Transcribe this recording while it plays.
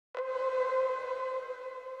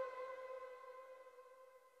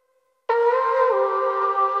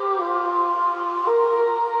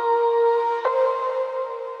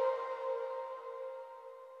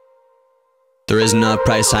isn't a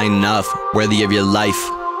price high enough worthy of your life.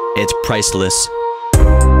 It's priceless.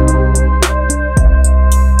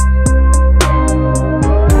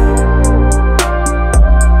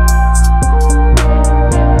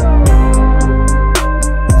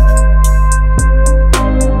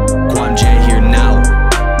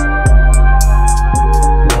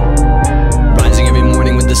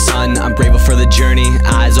 I'm grateful for the journey,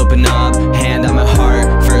 eyes open up, hand on my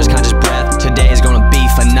heart, first conscious breath. Today's gonna be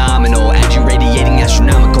phenomenal, energy radiating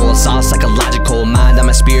astronomical. It's all psychological, mind on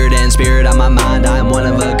my spirit and spirit on my mind. I am one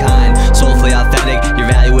of a kind, soulfully authentic, your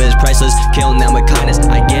value is priceless. Killing them with kindness,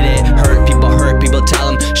 I get it. Hurt people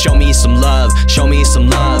tell them, show me some love, show me some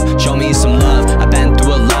love, show me some love. I've been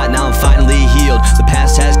through a lot, now I'm finally healed. The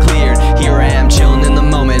past has cleared, here I am chilling in the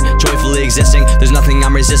moment, joyfully existing. There's nothing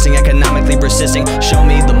I'm resisting, economically persisting. Show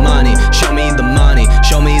me the money, show me the money,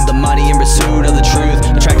 show me the money in pursuit of the truth.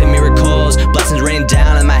 Attracting miracles, blessings rain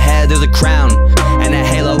down on my head, there's a crown and a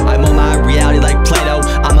halo. I mold my reality like Plato,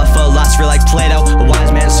 I'm a philosopher like Plato. A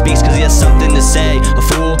wise man speaks cause he has something to say, a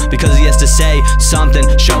fool because he has to say something.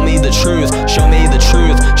 Show me the truth, show me the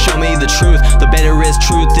truth, show me the truth. The bitterest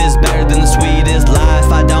truth is better than the sweetest lie.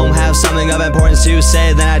 If I don't have something of importance to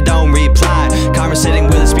say, then I don't reply. Conversating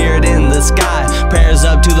with a spirit in the sky, prayers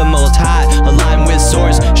up to the most high, align with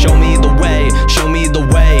source. Show me the way, show me the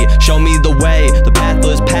way, show me the way. The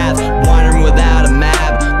pathless path, wandering without a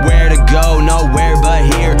map. Where to go, nowhere but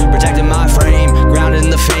here. Protecting my frame, grounded in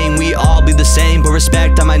the fame. We all be the same, but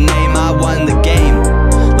respect on my name. I won the game.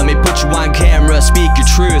 Let me put you on camera, speak your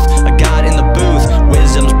truth. A God in the booth,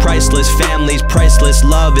 wisdom's priceless, family's priceless,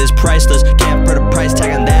 love is priceless. Can't put a price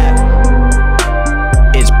tag on that.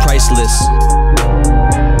 It's priceless.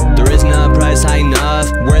 There isn't a price high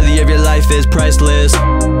enough worthy of your life is priceless.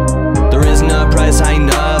 There isn't a price high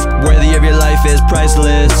enough worthy of your life is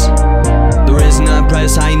priceless. There isn't a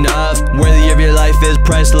price high enough worthy of your life is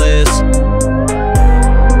priceless.